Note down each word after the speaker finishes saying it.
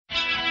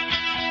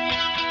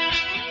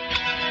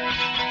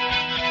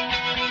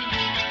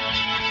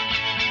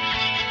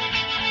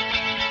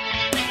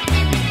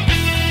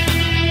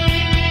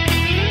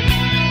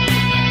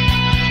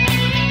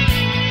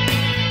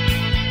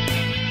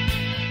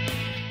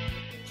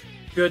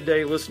Good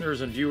day, listeners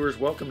and viewers.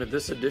 Welcome to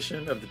this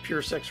edition of the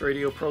Pure Sex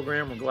Radio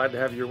program. We're glad to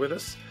have you here with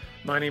us.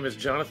 My name is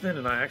Jonathan,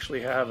 and I actually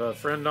have a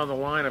friend on the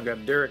line. I've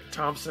got Derek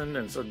Thompson,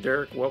 and so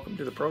Derek, welcome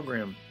to the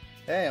program.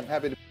 Hey, I'm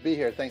happy to be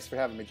here. Thanks for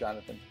having me,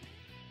 Jonathan.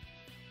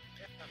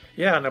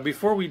 Yeah, now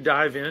before we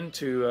dive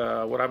into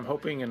what I'm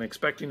hoping and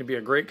expecting to be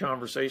a great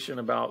conversation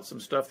about some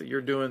stuff that you're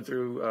doing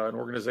through an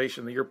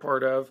organization that you're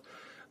part of,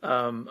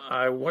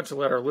 I want to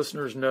let our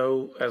listeners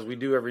know, as we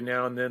do every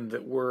now and then,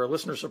 that we're a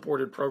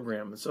listener-supported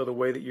program. And so the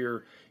way that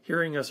you're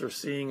hearing us or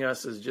seeing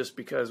us is just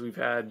because we've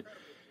had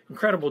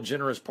incredible,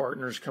 generous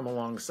partners come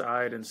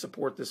alongside and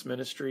support this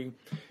ministry.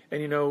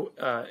 And, you know,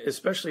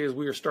 especially as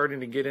we are starting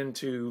to get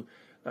into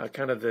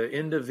kind of the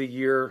end of the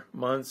year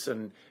months,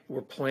 and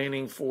we're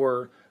planning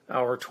for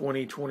our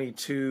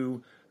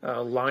 2022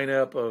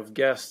 lineup of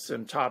guests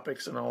and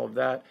topics and all of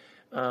that,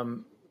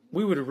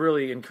 we would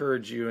really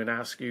encourage you and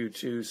ask you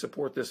to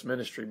support this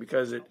ministry,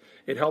 because it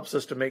helps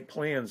us to make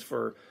plans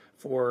for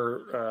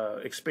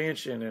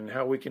expansion and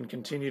how we can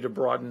continue to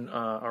broaden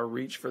our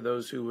reach for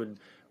those who would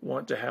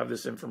want to have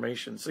this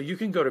information. So you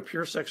can go to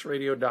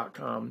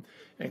puresexradio.com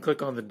and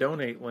click on the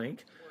donate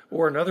link,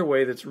 or another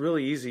way that's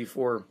really easy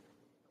for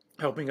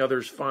helping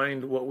others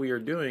find what we are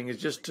doing is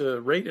just to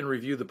rate and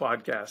review the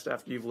podcast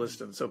after you've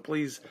listened. So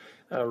please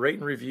rate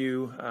and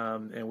review,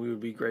 and we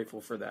would be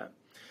grateful for that.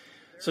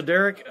 So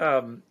Derek,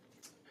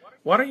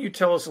 why don't you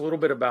tell us a little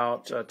bit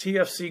about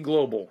TFC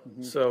Global?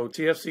 Mm-hmm. So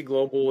TFC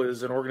Global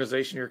is an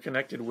organization you're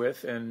connected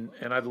with, and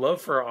I'd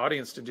love for our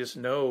audience to just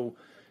know,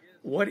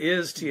 what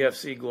is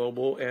TFC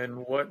Global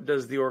and what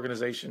does the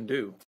organization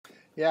do?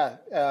 Yeah,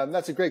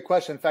 that's a great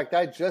question. In fact,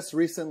 I just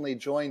recently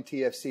joined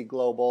TFC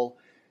Global,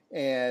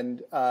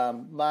 and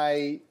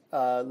my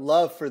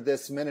love for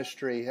this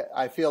ministry,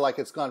 I feel like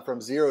it's gone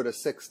from 0 to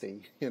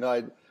 60. You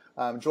know,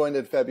 I joined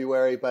in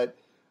February, but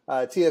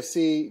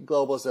TFC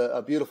Global is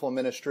a beautiful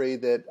ministry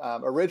that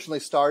originally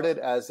started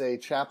as a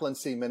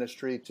chaplaincy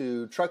ministry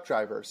to truck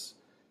drivers.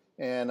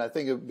 And I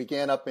think it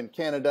began up in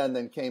Canada and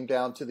then came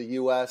down to the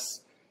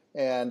U.S.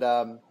 And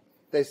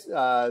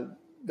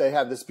they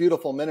have this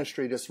beautiful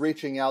ministry just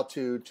reaching out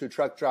to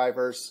truck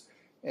drivers,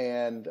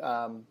 and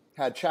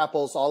had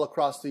chapels all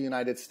across the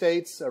United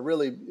States, a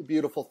really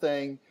beautiful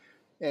thing.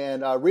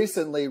 And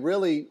recently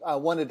really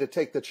wanted to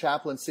take the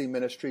chaplaincy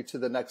ministry to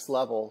the next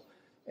level.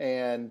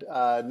 And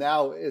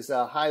now is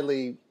a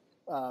highly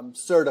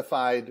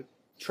certified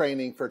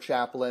training for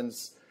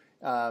chaplains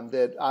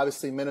that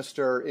obviously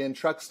minister in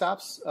truck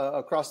stops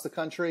across the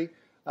country,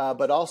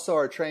 but also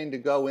are trained to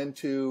go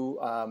into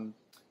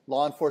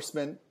law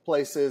enforcement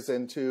places,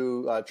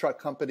 into truck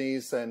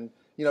companies, and,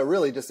 you know,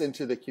 really just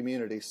into the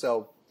community.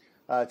 So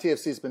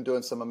TFC has been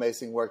doing some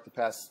amazing work the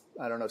past,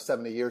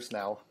 70 years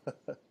now.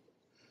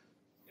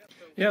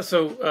 Yeah,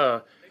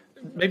 so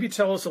maybe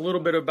tell us a little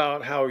bit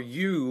about how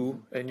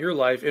you and your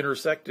life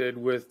intersected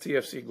with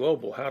TFC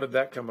Global. How did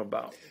that come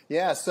about?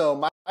 Yeah, so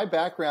my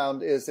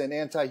background is in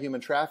anti-human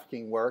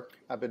trafficking work.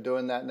 I've been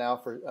doing that now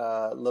for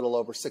a little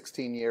over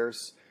 16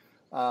 years.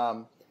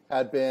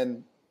 Had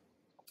been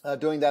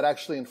doing that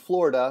actually in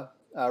Florida.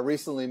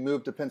 Recently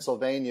moved to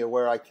Pennsylvania,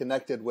 where I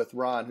connected with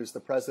Ron, who's the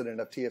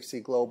president of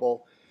TFC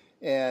Global.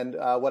 And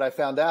what I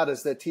found out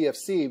is that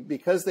TFC,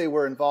 because they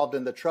were involved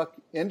in the truck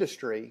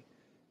industry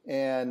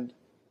and,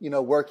 you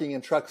know, working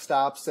in truck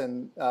stops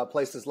and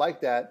places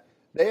like that,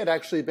 they had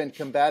actually been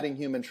combating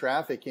human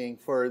trafficking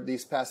for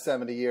these past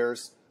 70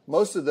 years.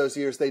 Most of those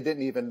years, they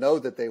didn't even know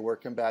that they were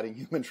combating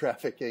human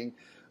trafficking.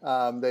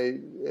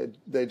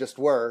 They just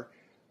were.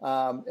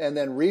 And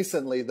then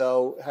recently,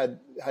 though,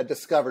 had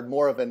discovered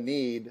more of a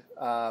need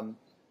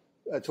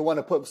to want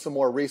to put some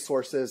more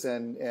resources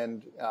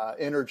and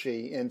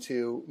energy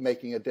into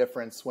making a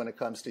difference when it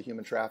comes to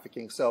human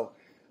trafficking. So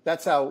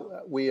that's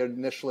how we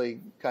initially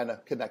kind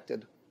of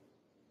connected.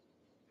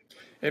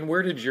 And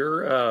where did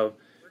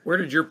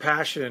your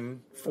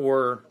passion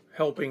for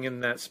helping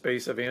in that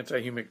space of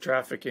anti-human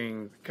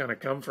trafficking kind of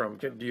come from?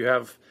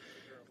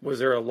 Was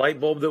there a light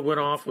bulb that went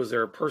off? Was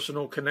there a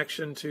personal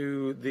connection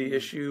to the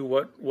issue?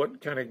 What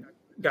kind of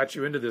got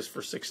you into this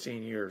for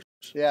 16 years?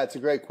 Yeah, it's a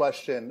great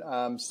question.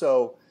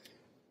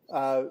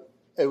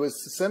 It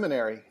was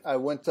seminary. I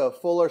went to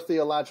Fuller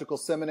Theological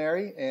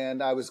Seminary,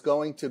 and I was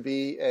going to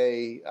be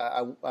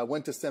I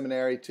went to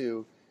seminary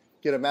to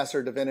get a Master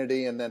of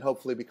Divinity and then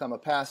hopefully become a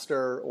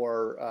pastor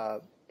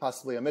or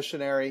possibly a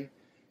missionary.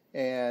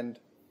 And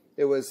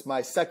it was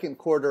my second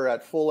quarter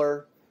at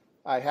Fuller.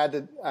 I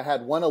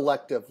had one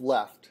elective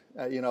left,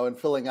 in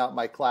filling out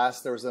my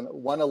class. There was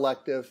one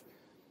elective.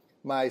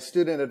 My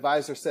student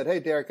advisor said, "Hey,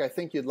 Derek, I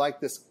think you'd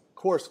like this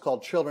course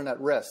called Children at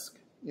Risk.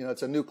 You know,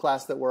 it's a new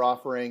class that we're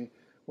offering.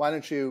 Why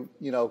don't you,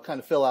 kind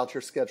of fill out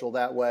your schedule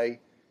that way?"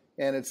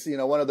 And it's,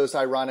 one of those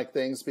ironic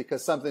things,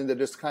 because something that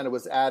just kind of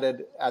was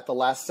added at the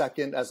last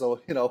second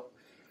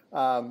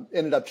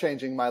ended up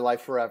changing my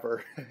life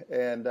forever.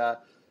 And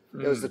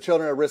it was the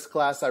Children at Risk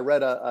class. I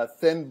read a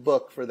thin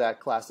book for that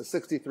class, a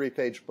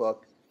 63-page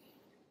book.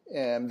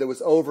 And there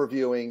was an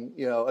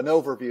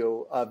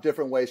overview of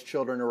different ways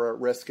children are at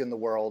risk in the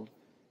world.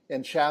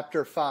 And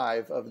chapter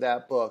 5 of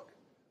that book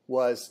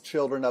was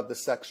Children of the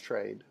Sex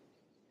Trade.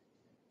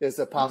 Is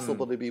it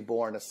possible to be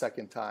born a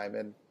second time?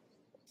 And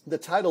the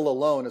title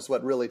alone is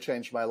what really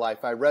changed my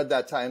life. I read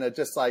that time, and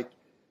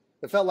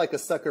it felt like a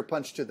sucker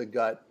punch to the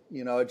gut.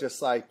 It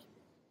just like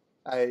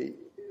I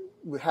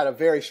had a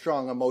very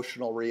strong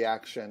emotional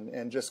reaction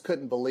and just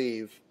couldn't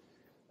believe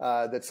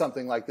that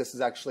something like this is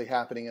actually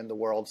happening in the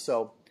world.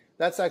 So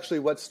that's actually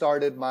what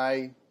started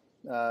my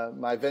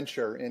my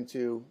venture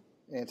into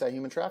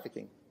anti-human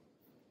trafficking.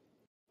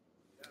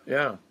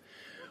 Yeah.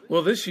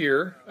 Well, this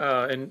year,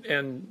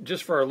 and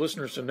just for our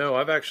listeners to know,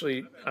 I've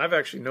actually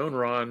known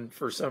Ron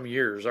for some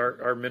years.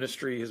 Our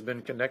ministry has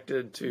been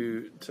connected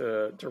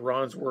to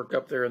Ron's work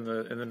up there in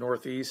the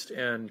Northeast,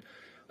 and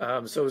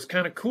so it's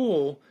kind of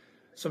cool.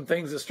 Some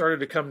things that started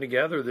to come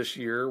together this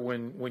year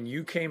when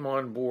you came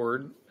on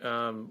board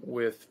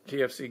with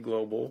TFC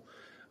Global,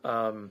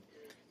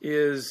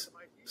 is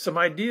some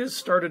ideas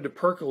started to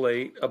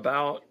percolate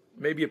about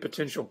maybe a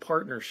potential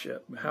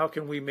partnership. How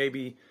can we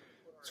maybe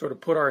sort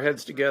of put our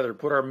heads together,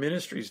 put our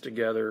ministries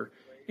together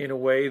in a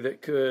way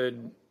that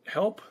could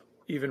help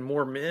even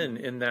more men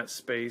in that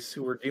space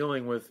who are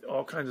dealing with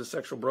all kinds of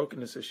sexual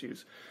brokenness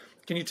issues.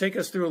 Can you take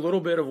us through a little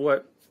bit of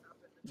what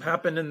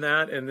happened in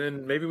that, and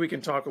then maybe we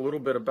can talk a little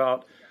bit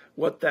about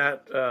what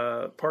that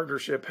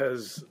partnership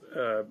has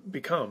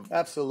become?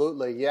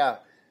 Absolutely, yeah.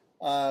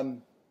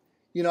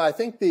 I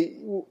think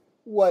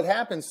what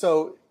happened,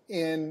 so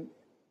in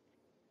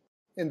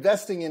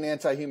investing in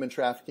anti-human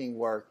trafficking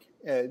work,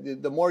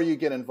 the more you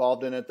get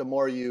involved in it, the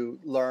more you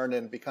learn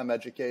and become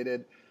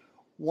educated.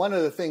 One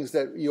of the things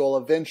that you'll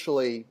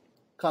eventually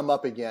come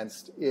up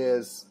against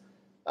is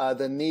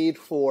the need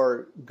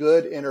for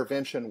good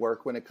intervention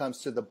work when it comes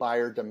to the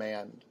buyer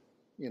demand.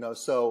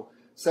 So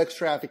sex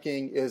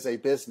trafficking is a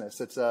business.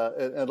 It's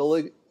an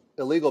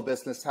illegal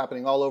business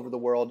happening all over the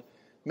world,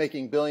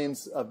 making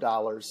billions of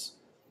dollars,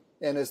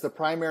 and is the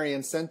primary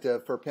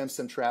incentive for pimps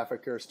and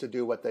traffickers to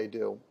do what they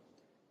do.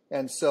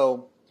 And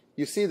so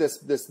you see this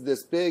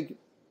big,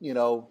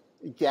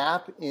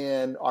 gap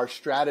in our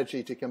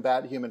strategy to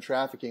combat human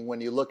trafficking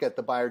when you look at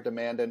the buyer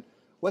demand and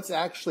what's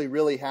actually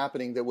really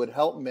happening that would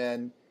help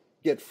men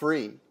get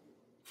free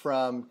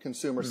from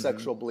consumer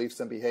sexual beliefs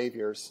and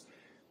behaviors.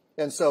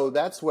 And so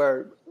that's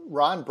where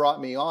Ron brought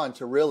me on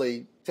to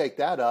really take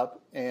that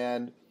up.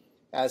 And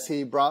as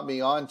he brought me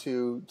on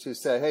to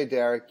say, hey,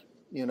 Derek,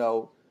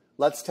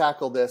 let's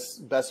tackle this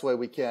best way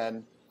we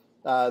can.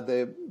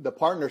 The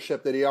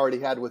partnership that he already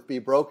had with Be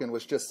Broken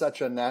was just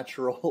such a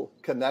natural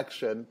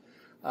connection.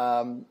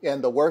 And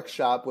the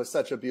workshop was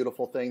such a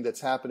beautiful thing that's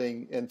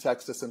happening in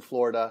Texas and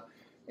Florida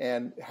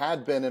and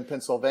had been in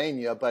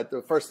Pennsylvania. But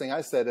the first thing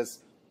I said is,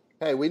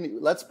 hey,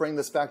 let's bring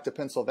this back to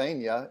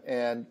Pennsylvania.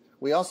 And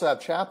we also have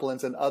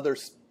chaplains in other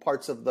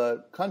parts of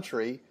the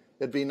country.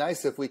 It'd be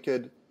nice if we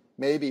could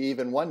maybe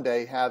even one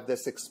day have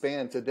this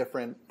expand to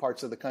different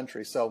parts of the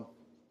country. So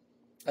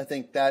I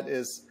think that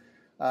is...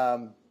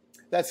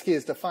 that's key,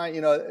 is to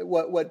find,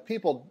 what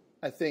people,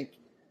 I think,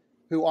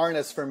 who aren't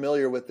as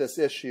familiar with this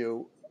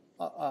issue,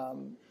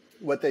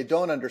 what they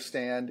don't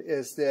understand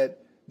is that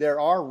there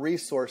are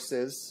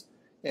resources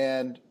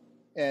and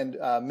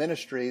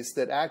ministries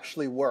that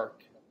actually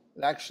work,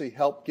 that actually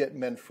help get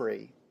men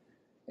free.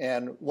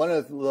 And one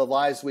of the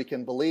lies we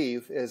can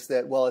believe is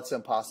that, well, it's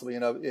impossible.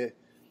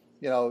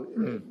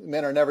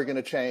 Men are never going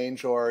to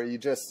change, or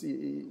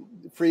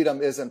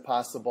freedom isn't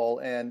possible.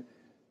 And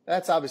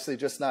that's obviously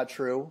just not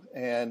true.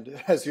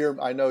 And as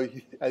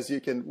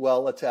you can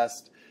well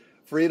attest,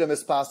 freedom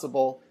is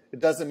possible. It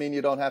doesn't mean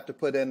you don't have to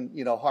put in,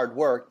 hard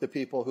work. The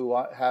people who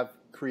have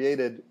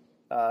created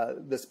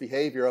this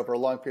behavior over a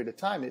long period of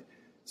time,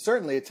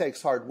 it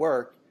takes hard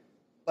work.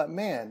 But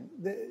man,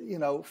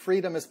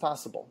 freedom is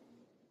possible.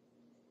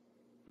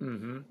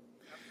 Mm-hmm.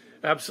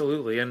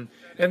 Absolutely. And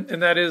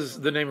that is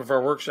the name of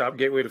our workshop,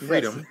 Gateway to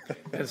Freedom. Yes.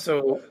 And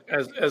so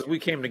as we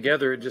came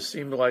together, it just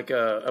seemed like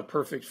a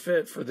perfect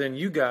fit for then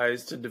you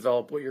guys to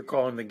develop what you're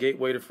calling the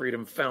Gateway to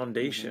Freedom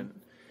Foundation. Mm-hmm.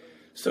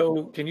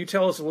 So can you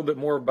tell us a little bit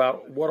more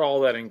about what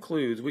all that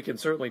includes? We can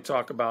certainly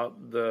talk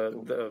about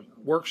the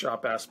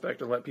workshop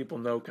aspect and let people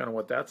know kind of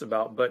what that's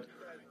about. But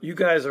you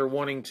guys are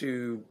wanting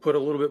to put a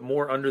little bit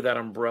more under that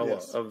umbrella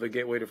of the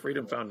Gateway to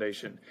Freedom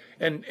Foundation.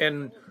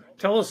 And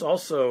tell us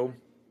also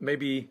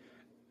maybe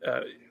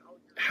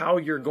how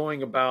you're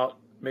going about,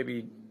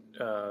 maybe,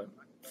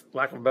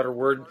 lack of a better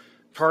word,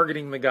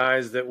 targeting the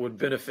guys that would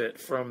benefit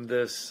from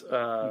this,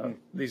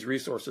 these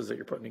resources that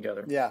you're putting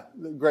together. Yeah,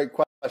 great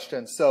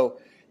question. So,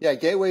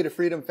 Gateway to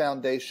Freedom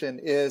Foundation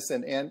is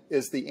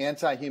the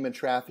anti-human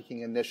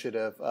trafficking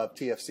initiative of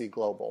TFC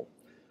Global.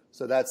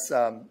 So that's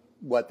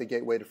what the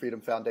Gateway to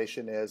Freedom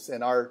Foundation is.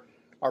 And our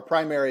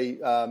primary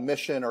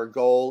mission or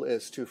goal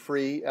is to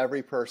free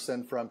every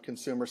person from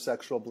consumer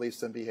sexual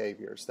beliefs and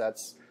behaviors.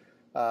 That's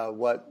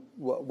what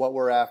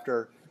we're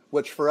after,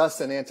 which for us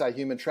in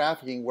anti-human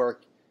trafficking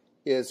work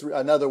is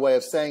another way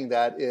of saying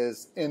that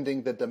is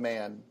ending the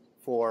demand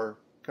for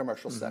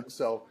commercial sex.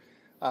 So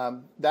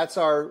that's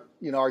our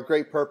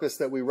great purpose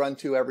that we run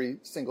to every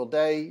single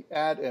day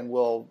and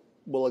we'll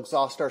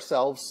exhaust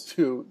ourselves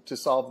to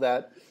solve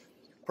that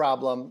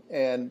problem.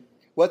 And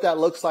what that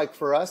looks like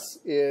for us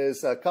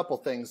is a couple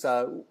things.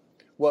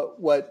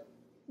 What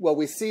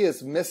we see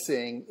is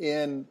missing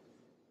in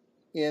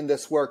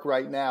this work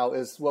right now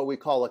is what we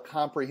call a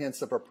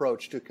comprehensive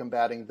approach to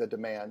combating the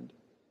demand.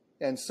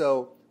 And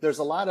so there's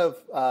a lot of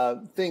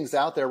things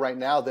out there right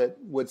now that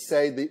would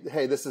say,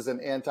 hey, this is an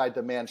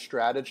anti-demand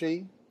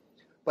strategy,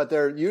 but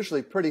they're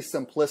usually pretty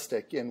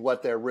simplistic in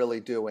what they're really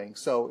doing.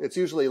 So it's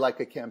usually like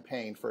a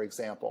campaign, for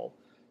example.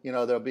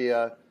 There'll be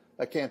a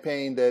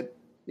campaign that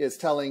is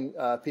telling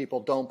people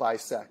don't buy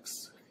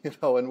sex,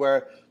 and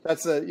where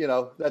that's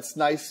that's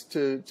nice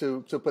to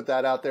put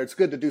that out there. It's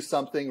good to do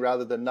something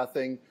rather than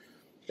nothing.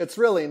 It's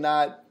really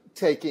not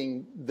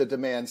taking the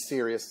demand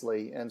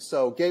seriously. And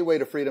so Gateway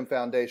to Freedom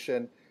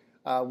Foundation,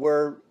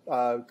 we're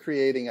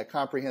creating a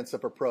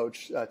comprehensive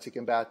approach to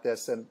combat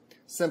this. And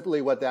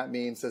simply what that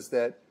means is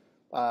that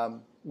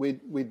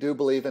we do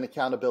believe in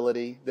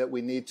accountability, that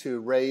we need to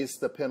raise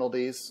the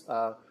penalties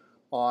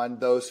on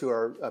those who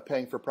are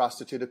paying for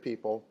prostituted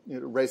people,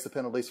 raise the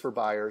penalties for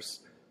buyers.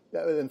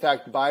 In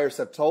fact, buyers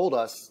have told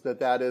us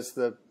that is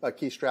a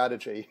key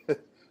strategy,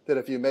 that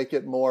if you make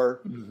it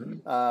more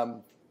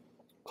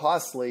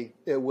costly,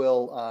 it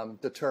will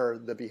deter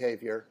the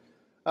behavior.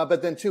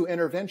 But then two,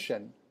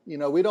 intervention.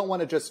 We don't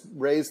want to just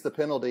raise the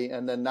penalty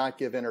and then not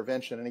give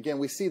intervention. And again,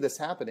 we see this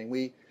happening.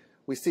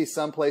 We see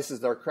some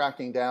places that are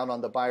cracking down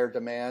on the buyer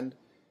demand,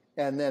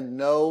 and then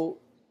no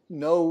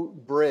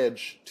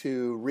bridge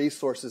to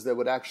resources that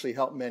would actually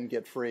help men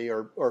get free,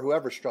 or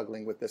whoever's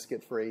struggling with this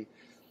get free.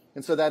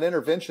 And so that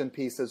intervention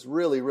piece is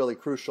really, really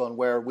crucial, and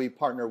where we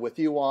partner with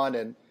you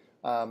on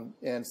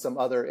and some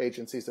other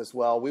agencies as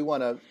well. We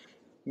want to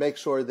make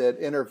sure that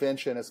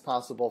intervention is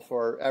possible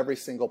for every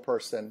single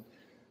person.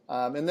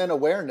 And then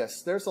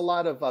awareness. There's a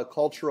lot of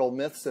cultural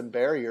myths and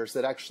barriers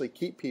that actually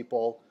keep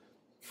people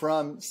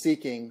from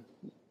seeking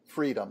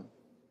freedom.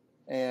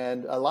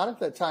 And a lot of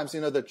the times,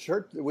 the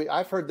church,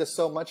 I've heard this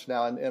so much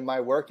now in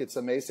my work. It's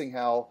amazing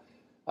how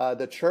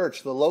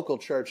the local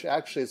church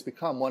actually has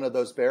become one of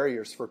those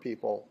barriers for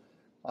people,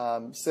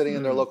 sitting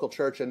in their local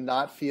church and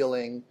not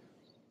feeling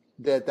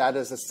that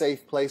is a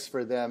safe place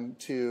for them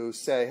to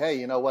say, hey,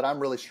 you know what, I'm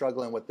really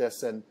struggling with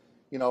this, and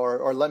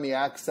or let me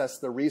access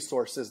the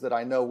resources that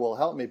I know will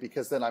help me,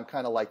 because then I'm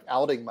kind of like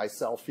outing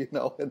myself,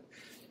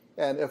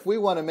 And if we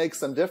want to make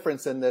some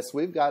difference in this,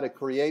 we've got to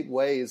create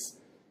ways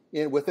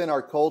within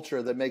our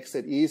culture that makes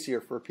it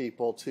easier for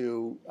people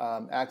to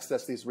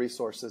access these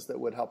resources that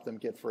would help them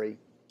get free.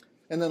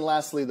 And then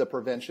lastly, the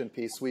prevention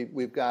piece.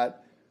 We've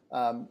got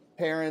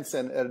parents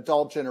and an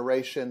adult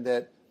generation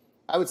that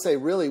I would say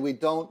really we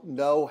don't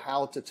know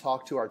how to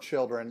talk to our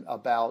children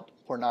about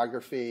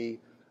pornography,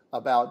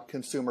 about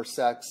consumer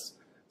sex.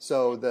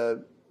 So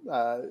the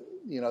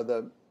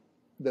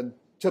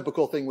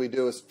typical thing we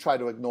do is try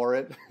to ignore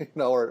it,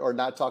 or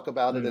not talk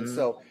about it. And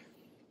so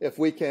if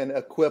we can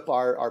equip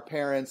our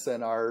parents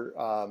and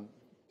our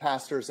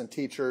pastors and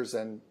teachers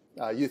and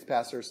youth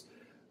pastors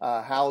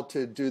how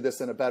to do this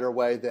in a better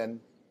way,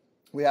 then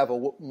we have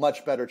a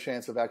much better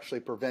chance of actually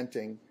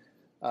preventing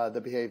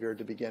the behavior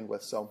to begin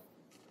with. So,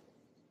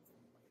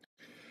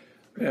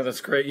 yeah,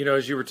 that's great.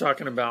 As you were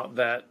talking about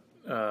that,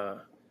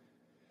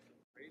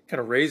 kind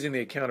of raising the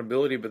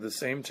accountability, but at the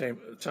same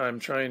time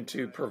trying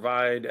to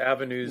provide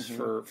avenues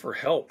for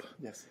help.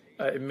 Yes.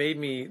 It made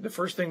me, the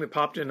first thing that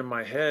popped into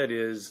my head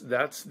is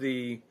that's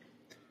the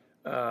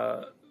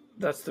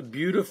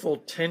beautiful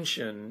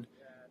tension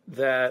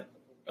that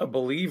a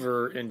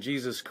believer in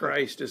Jesus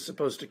Christ is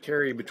supposed to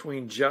carry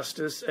between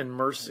justice and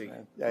mercy.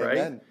 Amen. Right?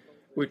 Amen.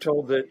 We're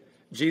told that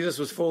Jesus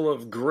was full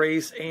of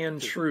grace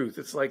and truth.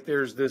 It's like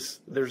there's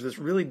this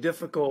really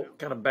difficult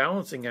kind of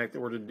balancing act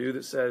that we're to do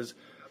that says,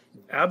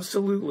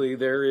 absolutely,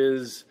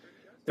 there's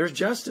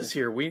justice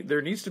here.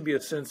 There needs to be a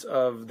sense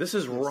of this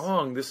is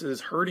wrong, this is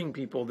hurting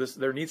people,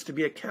 there needs to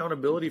be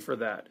accountability for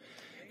that.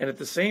 And at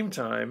the same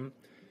time,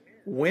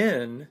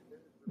 when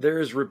there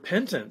is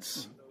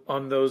repentance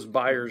on those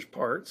buyers'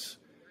 parts,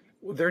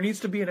 there needs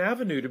to be an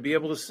avenue to be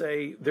able to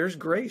say there's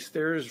grace,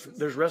 there's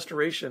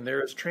restoration,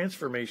 there is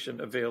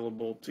transformation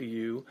available to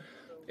you.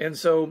 And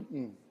so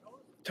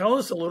tell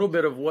us a little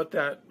bit of what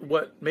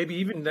maybe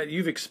even that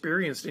you've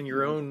experienced in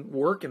your own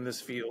work in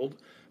this field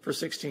for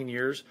 16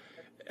 years.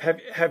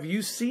 Have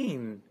you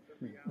seen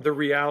the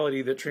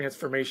reality that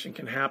transformation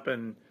can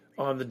happen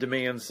on the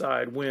demand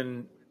side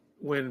when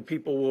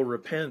people will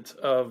repent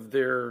of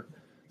their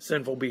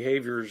sinful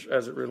behaviors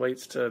as it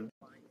relates to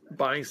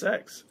buying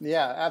sex?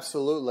 Yeah,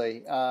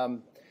 absolutely. I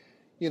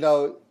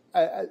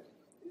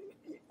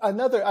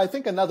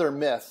think another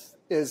myth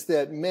is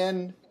that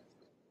men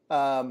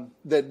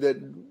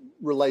that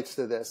relates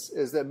to this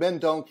is that men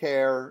don't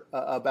care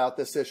about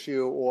this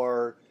issue,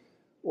 or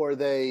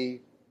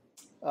they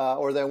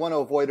want to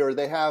avoid it, or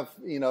they have,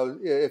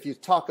 if you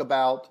talk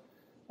about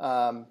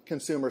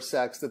consumer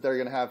sex, that they're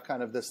going to have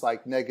kind of this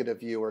like negative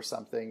view or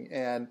something.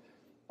 And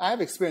I've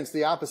experienced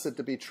the opposite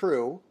to be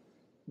true,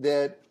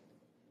 that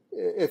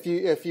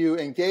if you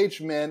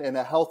engage men in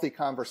a healthy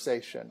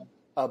conversation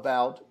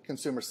about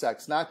consumer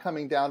sex, not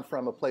coming down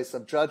from a place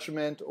of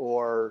judgment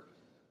or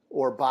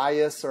or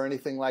bias or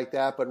anything like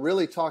that, but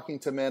really talking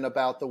to men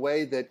about the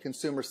way that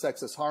consumer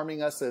sex is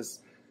harming us as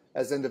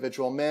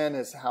individual men,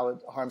 as how it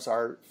harms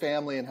our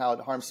family and how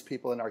it harms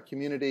people in our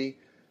community,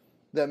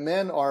 that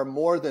men are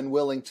more than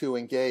willing to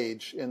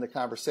engage in the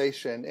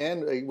conversation,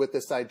 and with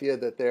this idea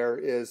that there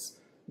is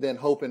then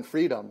hope and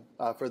freedom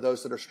for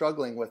those that are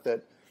struggling with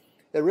it.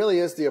 It really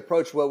is the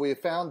approach. What we have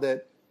found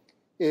that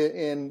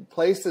in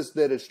places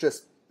that it's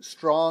just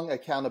strong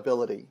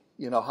accountability,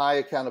 high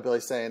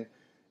accountability, saying,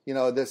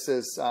 this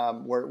is,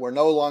 we're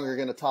no longer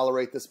going to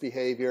tolerate this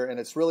behavior, and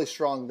it's really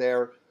strong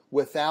there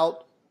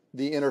without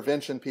the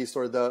intervention piece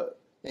or the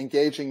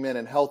engaging men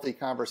in healthy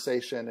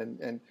conversation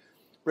and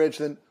bridge,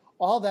 then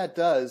all that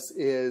does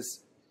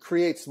is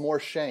creates more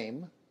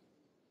shame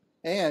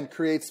and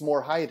creates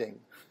more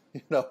hiding,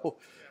 more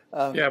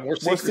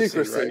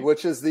secrecy, right?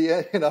 Which is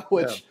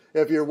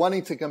if you're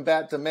wanting to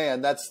combat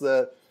demand, that's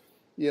the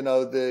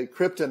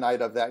kryptonite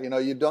of that.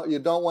 You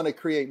don't want to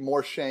create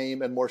more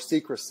shame and more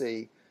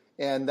secrecy,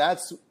 and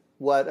that's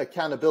what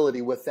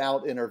accountability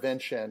without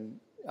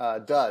intervention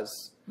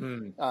does.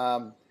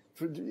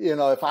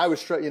 If I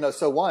was,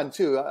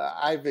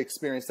 I've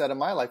experienced that in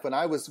my life. When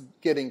I was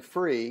getting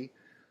free,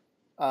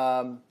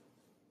 I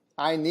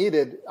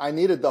needed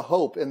the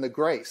hope and the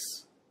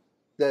grace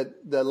that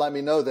let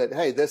me know that,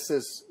 hey, this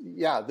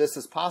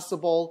is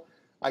possible.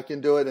 I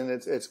can do it, and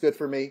it's good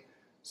for me.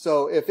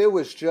 So if it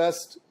was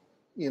just,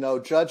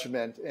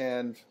 judgment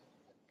and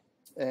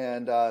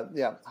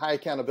high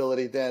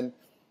accountability, then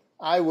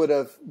I would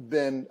have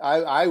been,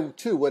 I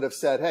too would have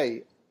said,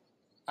 hey,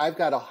 I've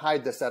got to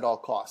hide this at all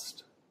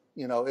cost.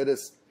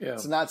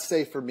 It's not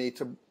safe for me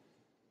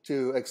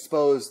to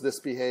expose this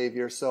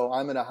behavior, so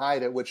I'm going to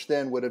hide it, which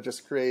then would have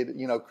just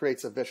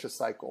creates a vicious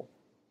cycle.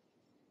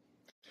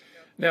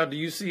 Now, do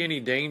you see any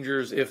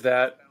dangers if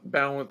that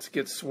balance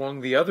gets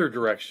swung the other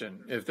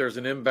direction? If there's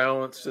an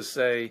imbalance to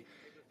say,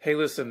 hey,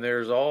 listen,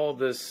 there's all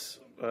this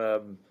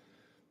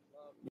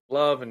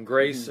love and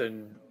grace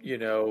and,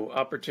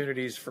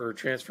 opportunities for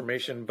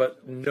transformation,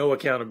 but no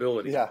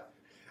accountability. Yeah,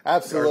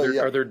 absolutely.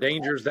 Are there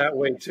dangers that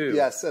way too?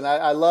 Yes, and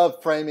I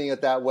love framing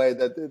it that way,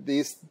 that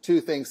these two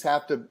things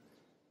have to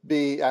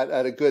be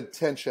at a good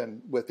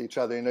tension with each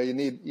other. You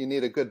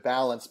need a good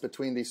balance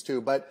between these two.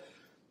 But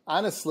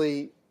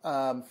honestly,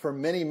 for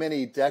many,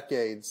 many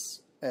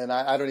decades, and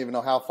I don't even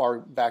know how far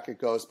back it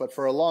goes, but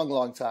for a long,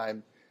 long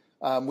time,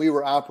 we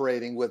were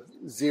operating with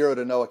zero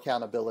to no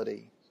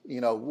accountability.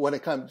 When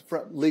it comes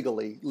from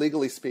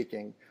legally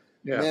speaking,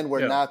 men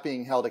were not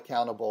being held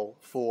accountable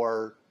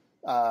for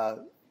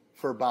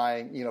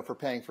buying, for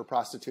paying for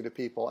prostituted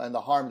people and the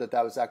harm that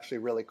was actually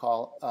really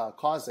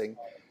causing.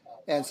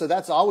 And so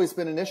that's always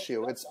been an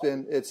issue.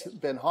 It's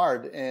been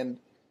hard. And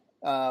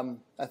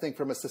I think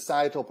from a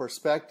societal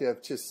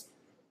perspective,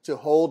 to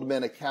hold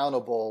men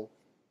accountable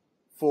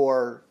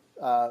for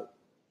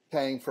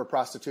paying for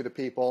prostituted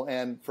people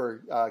and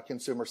for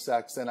consumer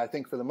sex. And I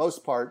think for the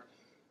most part,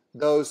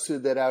 those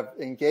that have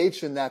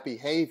engaged in that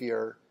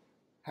behavior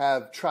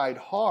have tried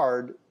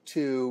hard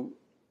to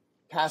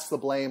pass the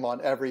blame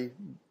on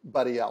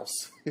everybody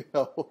else,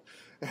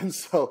 and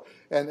so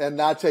and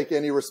not take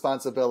any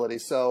responsibility.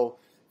 So,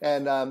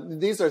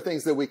 and these are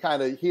things that we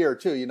kind of hear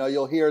too.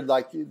 You'll hear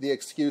like the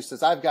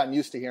excuses. I've gotten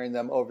used to hearing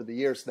them over the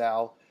years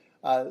now,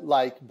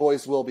 like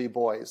boys will be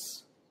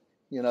boys.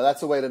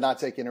 That's a way to not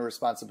take any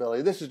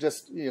responsibility. This is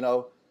just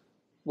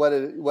what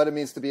it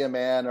means to be a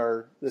man,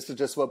 or this is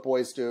just what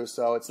boys do,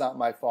 so it's not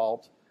my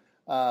fault.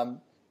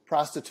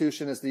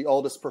 Prostitution is the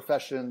oldest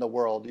profession in the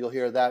world. You'll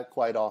hear that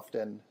quite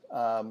often.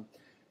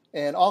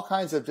 And all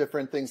kinds of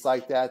different things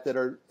like that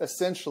are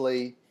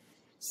essentially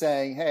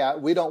saying, hey,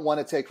 we don't want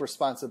to take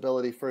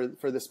responsibility for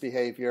this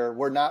behavior.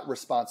 We're not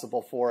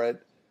responsible for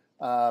it.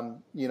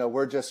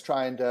 We're just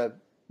trying to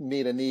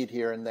meet a need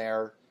here and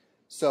there.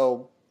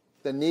 So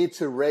the need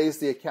to raise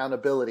the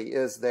accountability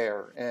is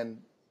there.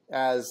 And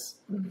as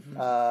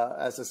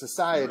a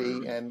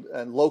society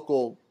and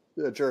local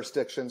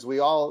jurisdictions, we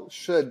all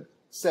should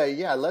say,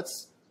 yeah,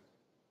 let's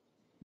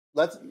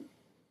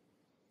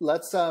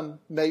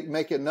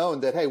make it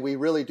known that, hey, we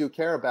really do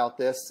care about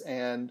this,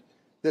 and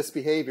this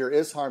behavior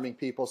is harming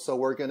people, so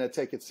we're going to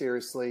take it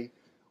seriously,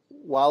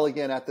 while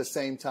again at the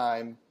same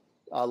time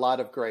a lot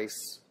of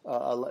grace,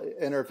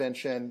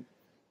 intervention,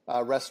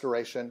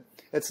 restoration.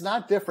 It's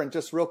not different,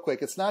 just real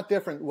quick, it's not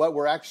different what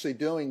we're actually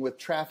doing with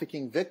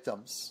trafficking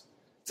victims.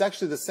 It's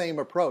actually the same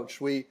approach.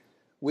 We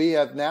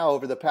have now,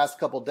 over the past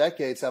couple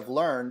decades, have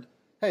learned,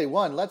 hey,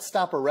 let's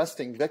stop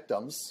arresting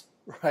victims,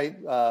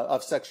 right,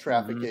 of sex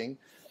trafficking,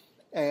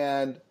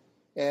 and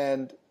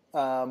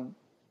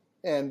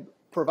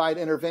provide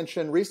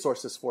intervention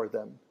resources for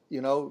them.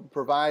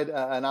 Provide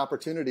an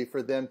opportunity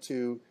for them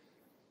to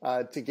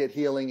get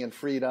healing and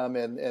freedom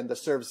and the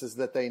services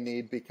that they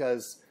need,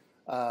 because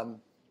they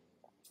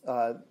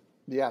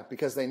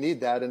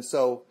need that. And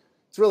so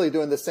it's really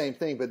doing the same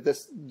thing, but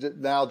this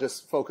now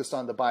just focused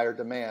on the buyer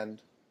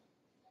demand.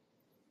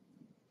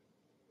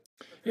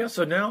 Yeah,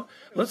 so now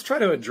let's try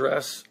to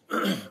address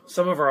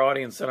some of our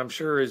audience that I'm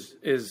sure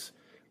is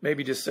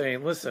maybe just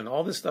saying, listen,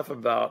 all this stuff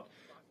about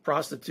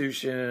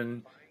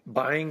prostitution,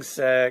 buying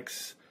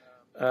sex.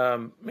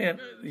 Man,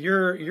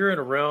 you're in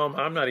a realm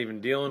I'm not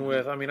even dealing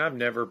with. I mean, I've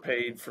never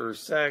paid for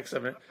sex. I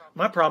mean,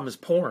 my problem is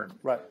porn.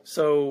 Right.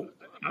 So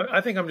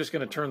I think I'm just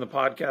going to turn the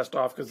podcast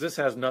off because this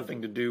has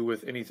nothing to do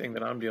with anything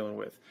that I'm dealing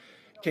with.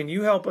 Can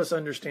you help us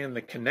understand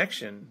the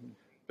connection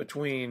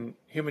between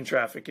human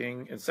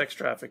trafficking and sex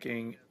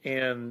trafficking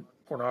and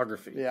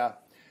pornography? Yeah.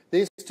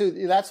 These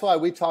two, that's why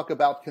we talk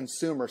about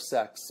consumer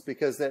sex,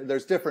 because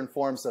there's different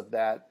forms of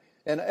that.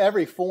 And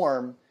every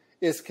form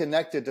is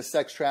connected to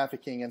sex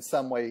trafficking in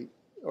some way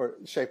or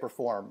shape or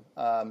form,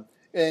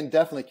 and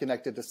definitely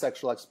connected to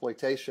sexual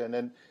exploitation.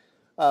 And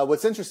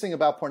what's interesting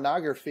about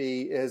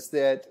pornography is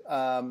that,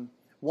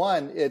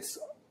 one, it's,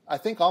 I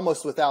think,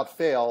 almost without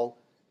fail,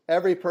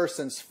 every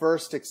person's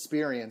first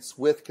experience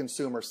with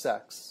consumer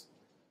sex.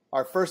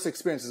 Our first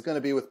experience is going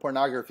to be with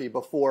pornography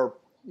before,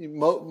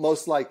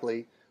 most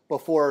likely,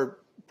 before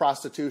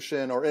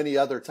prostitution or any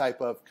other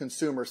type of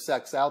consumer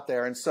sex out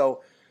there. And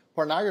so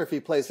pornography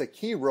plays a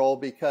key role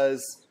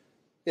because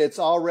it's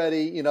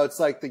already, it's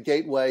like the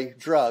gateway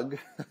drug,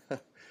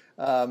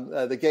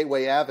 the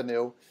gateway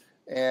avenue.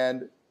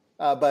 And,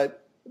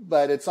 but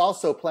it's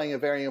also playing a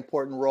very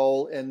important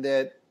role in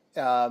that,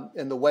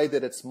 in the way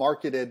that it's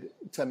marketed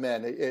to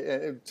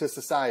men, to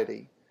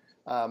society,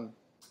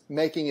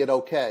 making it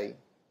okay.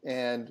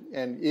 And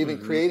even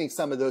creating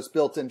some of those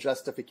built-in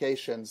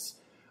justifications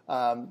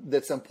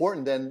that's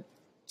important then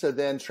to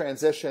then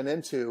transition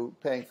into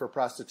paying for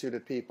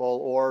prostituted people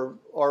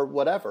or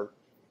whatever.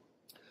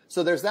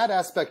 So there's that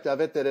aspect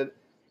of it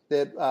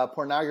that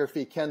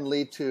pornography can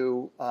lead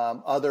to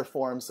other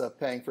forms of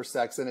paying for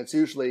sex, and it's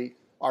usually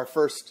our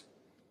first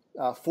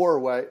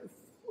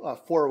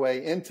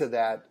foray into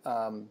that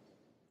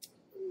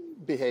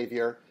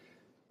behavior.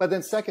 But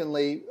then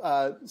secondly,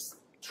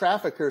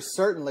 traffickers,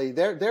 certainly,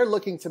 they're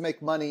looking to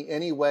make money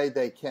any way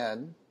they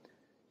can,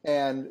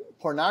 and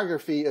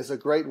pornography is a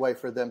great way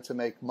for them to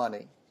make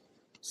money.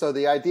 So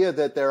the idea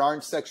that there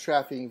aren't sex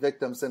trafficking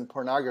victims in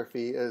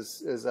pornography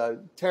is a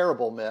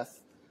terrible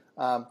myth.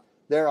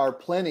 There are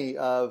plenty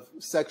of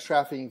sex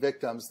trafficking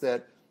victims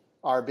that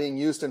are being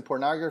used in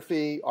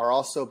pornography, are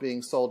also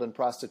being sold in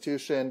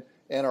prostitution,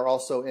 and are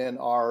also in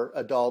our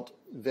adult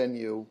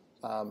venue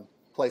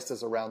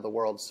places around the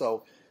world.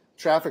 So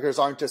traffickers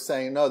aren't just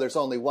saying, no, there's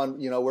only one,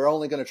 we're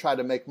only going to try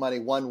to make money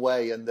one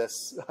way in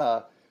this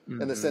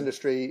in this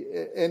industry,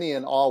 any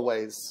and all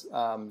ways.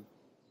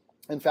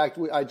 In fact,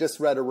 I just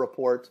read a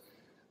report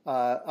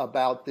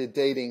about the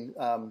dating,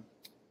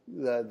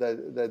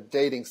 the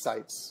dating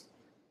sites,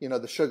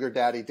 the sugar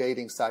daddy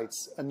dating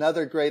sites,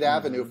 another great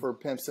avenue for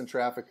pimps and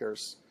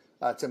traffickers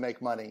to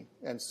make money.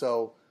 And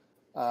so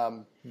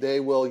they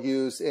will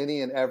use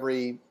any and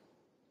every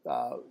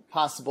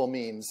possible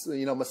means,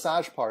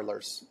 massage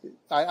parlors.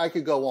 I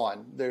could go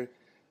on. There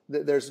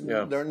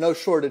are no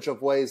shortage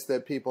of ways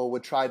that people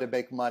would try to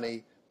make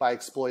money by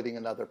exploiting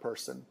another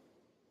person.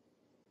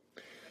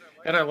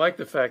 And I like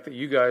the fact that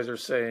you guys are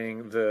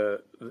saying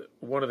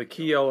one of the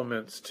key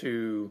elements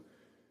to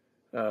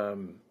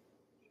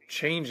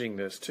changing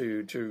this,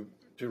 to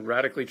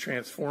radically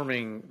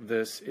transforming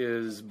this,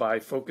 is by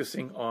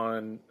focusing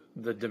on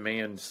the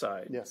demand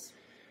side. Yes.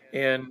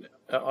 And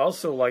I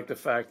also like the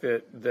fact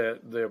that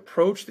the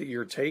approach that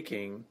you're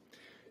taking,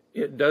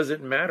 it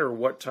doesn't matter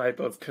what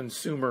type of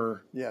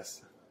consumer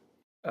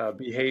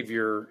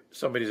behavior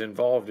somebody's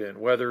involved in,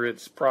 whether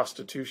it's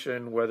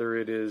prostitution, whether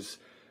it is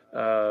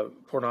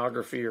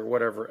pornography or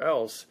whatever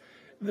else.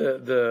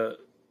 The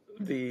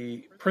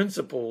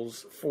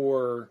principles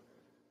for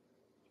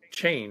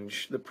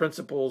change, the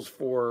principles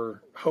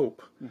for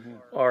hope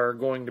are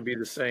going to be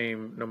the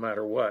same no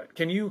matter what.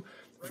 Can you,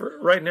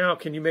 right now,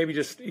 can you maybe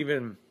just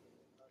even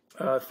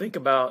think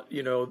about,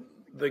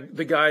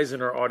 the guys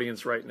in our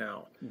audience right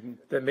now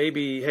that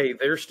maybe, hey,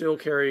 they're still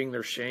carrying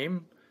their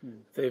shame.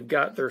 They've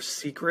got their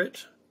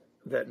secret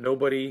that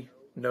nobody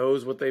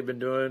knows what they've been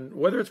doing,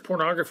 whether it's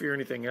pornography or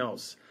anything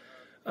else.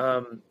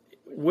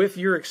 With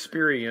your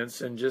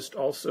experience and just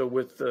also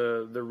with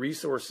the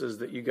resources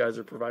that you guys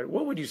are providing,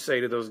 what would you say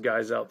to those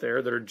guys out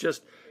there that are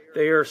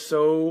they are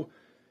so,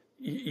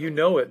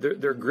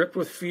 they're gripped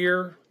with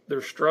fear.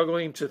 They're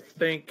struggling to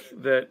think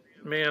that,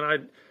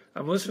 man,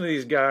 I'm listening to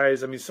these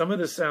guys. I mean, some of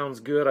this sounds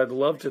good. I'd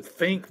love to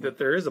think that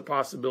there is a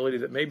possibility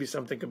that maybe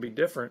something could be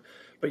different.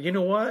 But you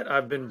know what?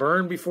 I've been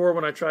burned before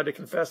when I tried to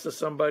confess to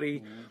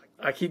somebody.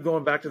 I keep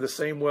going back to the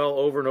same well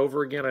over and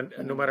over again,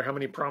 and no matter how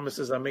many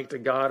promises I make to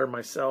God or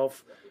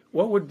myself.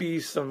 What would be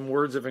some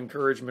words of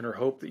encouragement or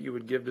hope that you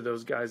would give to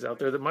those guys out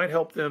there that might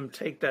help them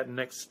take that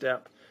next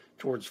step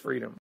towards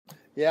freedom?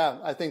 Yeah,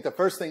 I think the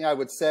first thing I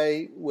would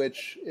say,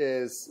 which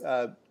is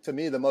to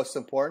me the most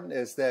important,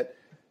 is that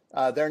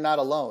they're not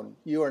alone.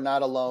 You are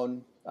not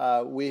alone.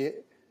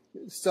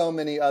 So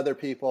many other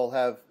people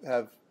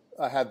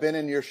have been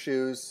in your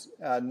shoes,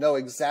 know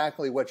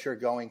exactly what you're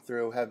going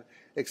through, have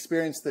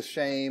experienced the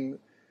shame,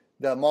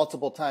 the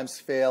multiple times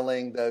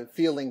failing, the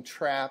feeling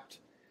trapped.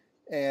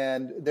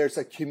 And there's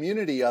a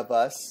community of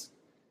us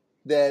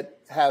that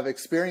have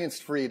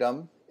experienced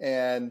freedom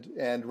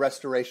and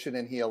restoration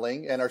and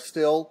healing, and are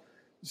still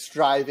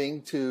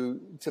striving to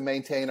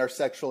maintain our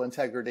sexual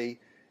integrity.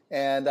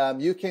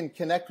 And you can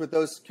connect with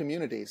those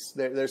communities.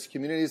 There's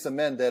communities of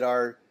men that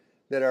are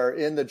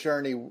in the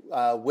journey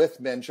with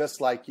men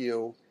just like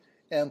you.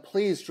 And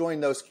please join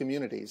those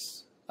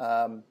communities.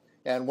 And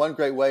one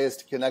great way is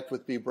to connect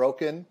with Be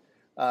Broken.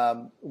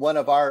 One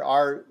of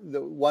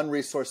the one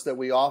resource that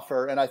we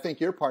offer, and I think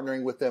you're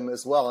partnering with them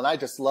as well. And I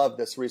just love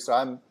this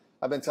resource.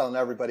 I've been telling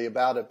everybody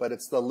about it, but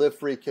it's the Live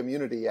Free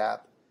Community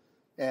app.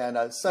 And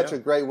such a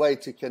great way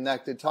to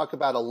connect and talk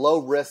about a low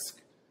risk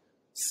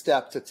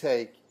step to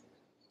take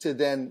to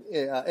then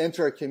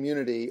enter a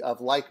community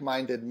of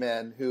like-minded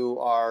men who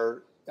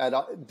are at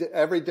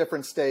every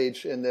different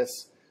stage in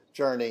this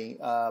journey,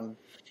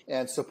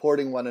 and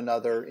supporting one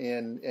another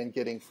in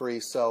getting free.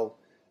 So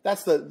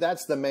that's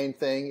the main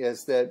thing,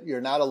 is that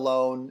you're not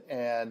alone,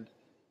 and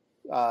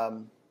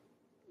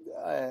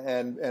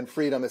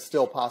freedom is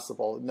still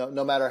possible.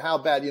 No matter how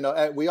bad,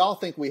 we all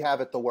think we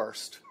have it the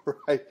worst,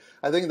 right?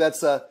 I think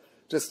that's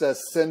just a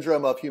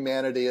syndrome of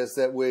humanity, is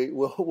that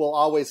we'll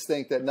always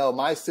think that, no,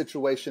 my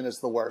situation is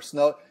the worst.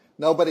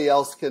 Nobody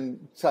else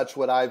can touch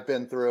what I've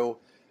been through.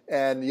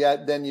 And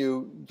yet then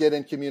you get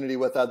in community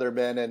with other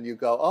men and you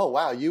go, oh,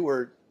 wow, you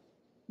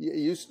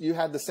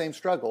had the same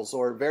struggles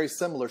or very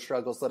similar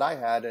struggles that I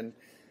had. And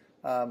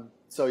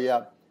so,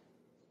 yeah,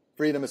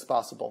 freedom is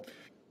possible.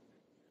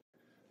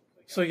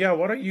 So, yeah,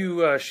 why don't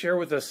you share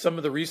with us some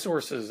of the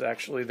resources,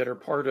 actually, that are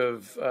part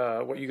of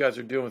what you guys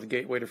are doing with the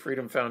Gateway to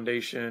Freedom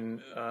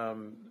Foundation,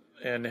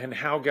 and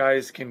how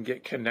guys can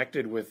get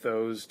connected with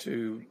those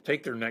to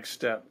take their next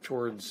step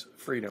towards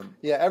freedom.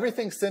 Yeah,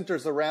 everything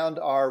centers around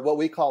what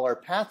we call our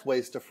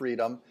pathways to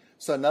freedom.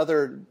 So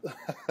another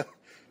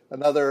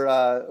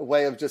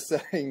way of just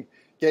saying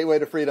Gateway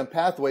to Freedom,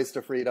 pathways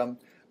to freedom.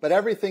 But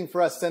everything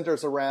for us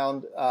centers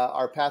around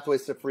our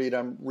pathways to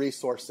freedom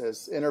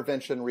resources,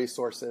 intervention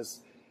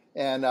resources.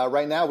 And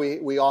right now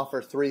we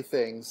offer three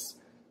things.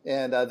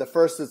 And the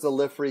first is the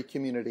Live Free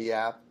Community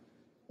app.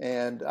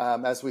 And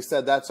as we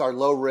said, that's our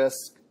low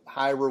risk,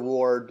 high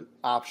reward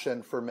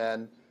option for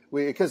men.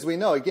 Because we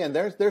know, again,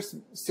 there's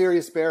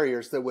serious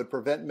barriers that would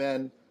prevent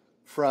men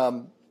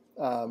from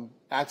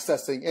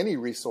accessing any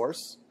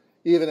resource,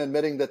 even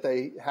admitting that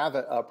they have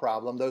a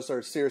problem. Those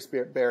are serious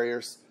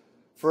barriers.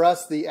 For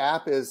us, the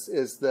app is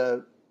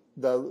the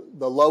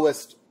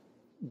lowest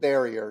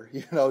barrier,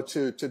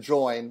 to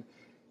join.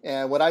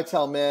 And what I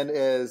tell men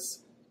is,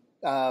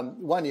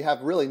 one, you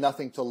have really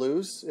nothing to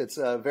lose. It's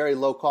a very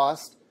low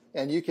cost.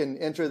 And you can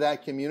enter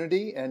that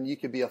community and you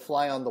could be a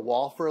fly on the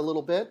wall for a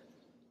little bit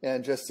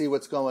and just see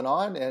what's going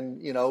on,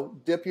 and,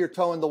 dip your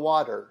toe in the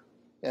water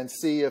and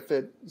see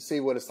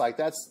what it's like.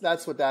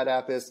 That's what that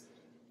app is,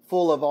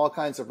 full of all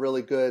kinds of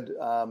really good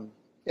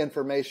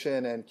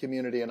information and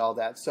community and all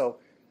that. So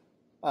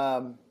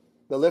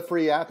the Live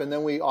Free app, and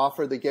then we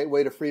offer the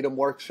Gateway to Freedom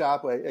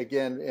workshop,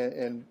 again,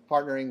 in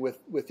partnering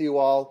with you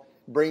all,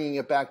 bringing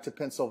it back to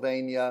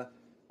Pennsylvania.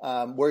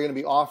 We're going to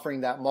be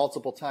offering that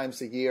multiple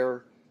times a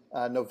year.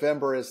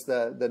 November is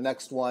the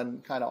next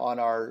one kind of on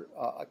our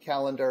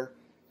calendar.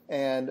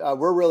 And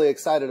we're really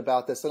excited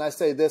about this. And I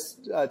say this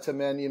to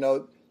men,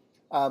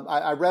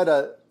 I read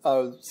a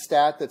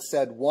stat that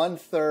said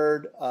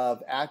 1/3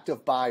 of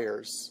active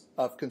buyers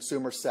of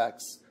consumer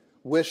sex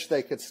wish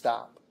they could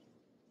stop.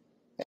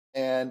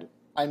 And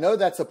I know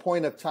that's a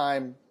point of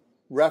time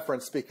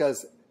reference,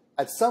 because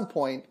at some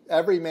point,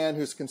 every man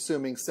who's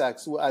consuming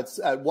sex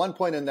at one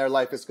point in their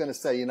life is going to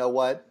say, you know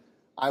what?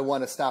 I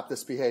want to stop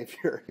this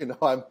behavior.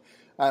 I'm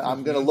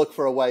going to look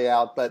for a way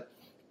out. But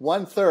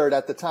 1/3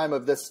 at the time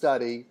of this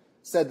study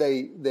said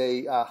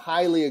they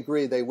highly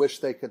agree they wish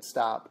they could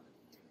stop.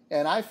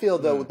 And I feel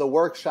the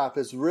workshop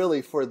is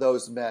really for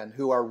those men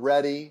who are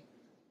ready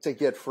to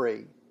get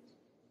free.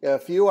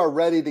 If you are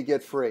ready to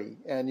get free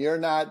and you're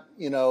not,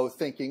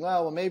 thinking,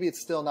 well, maybe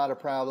it's still not a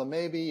problem.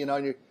 Maybe,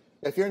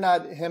 if you're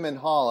not him and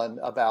hawing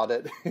about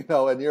it,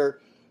 and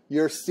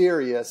you're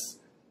serious,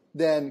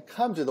 then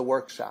come to the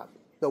workshop.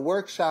 The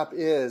workshop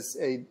is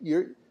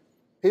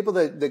people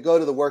that go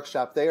to the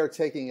workshop, they are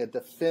taking a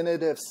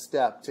definitive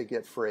step to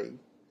get free.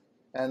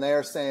 And they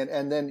are saying,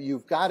 and then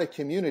you've got a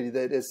community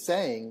that is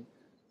saying,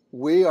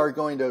 we're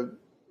going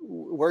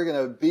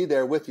to be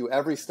there with you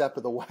every step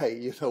of the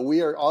way.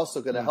 We are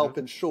also going to help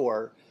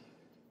ensure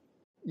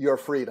your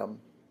freedom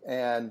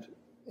and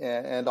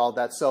all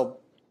that. So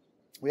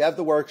we have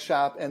the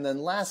workshop. And then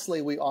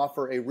lastly, we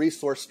offer a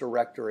resource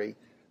directory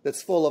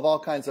that's full of all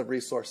kinds of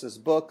resources,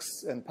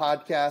 books and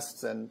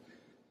podcasts and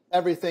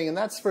everything. And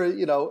that's for,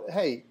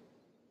 hey,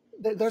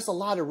 there's a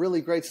lot of really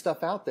great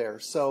stuff out there.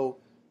 So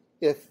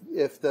if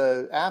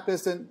the app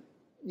isn't,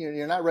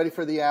 you're not ready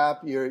for the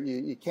app,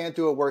 you can't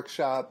do a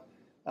workshop,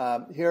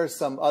 here are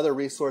some other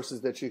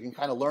resources that you can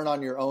kind of learn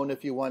on your own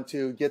if you want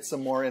to, get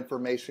some more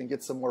information,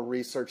 get some more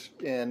research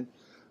in,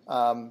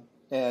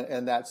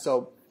 and that.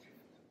 So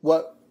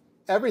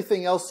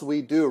everything else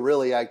we do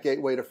really at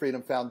Gateway to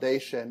Freedom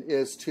Foundation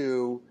is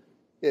to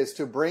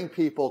bring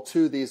people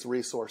to these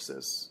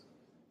resources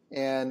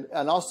and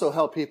also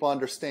help people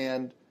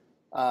understand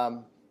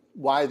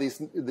why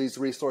these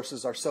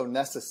resources are so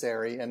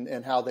necessary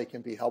and how they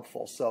can be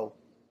helpful. So.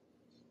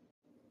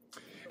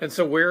 And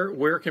so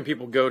where can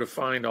people go to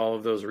find all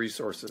of those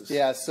resources?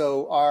 Yeah,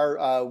 so our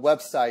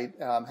website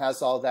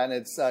has all that, and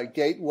it's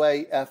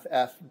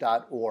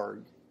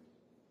gatewayff.org.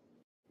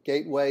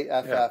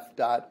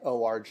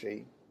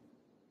 Gatewayff.org.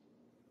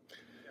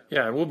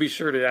 Yeah, and we'll be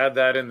sure to add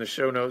that in the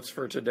show notes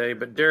for today.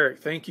 But Derek,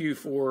 thank you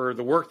for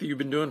the work that you've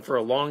been doing for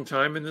a long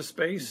time in this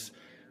space,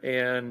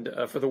 and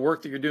for the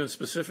work that you're doing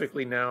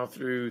specifically now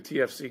through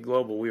TFC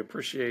Global. We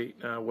appreciate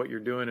what you're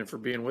doing and for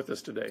being with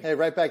us today. Hey,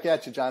 right back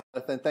at you,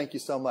 Jonathan. Thank you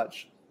so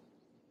much.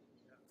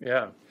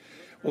 Yeah.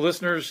 Well,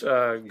 listeners,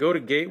 go to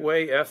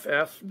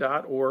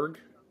gatewayff.org.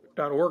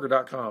 .org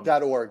or .com?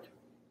 .org.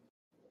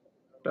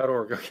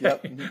 .org, okay.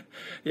 Yep.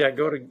 Yeah,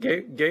 go to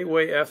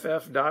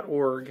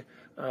gatewayff.org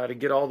to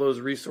get all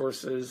those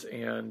resources.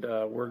 And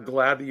we're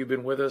glad that you've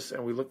been with us,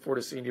 and we look forward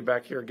to seeing you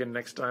back here again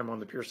next time on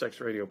the Pure Sex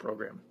Radio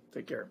program.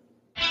 Take care.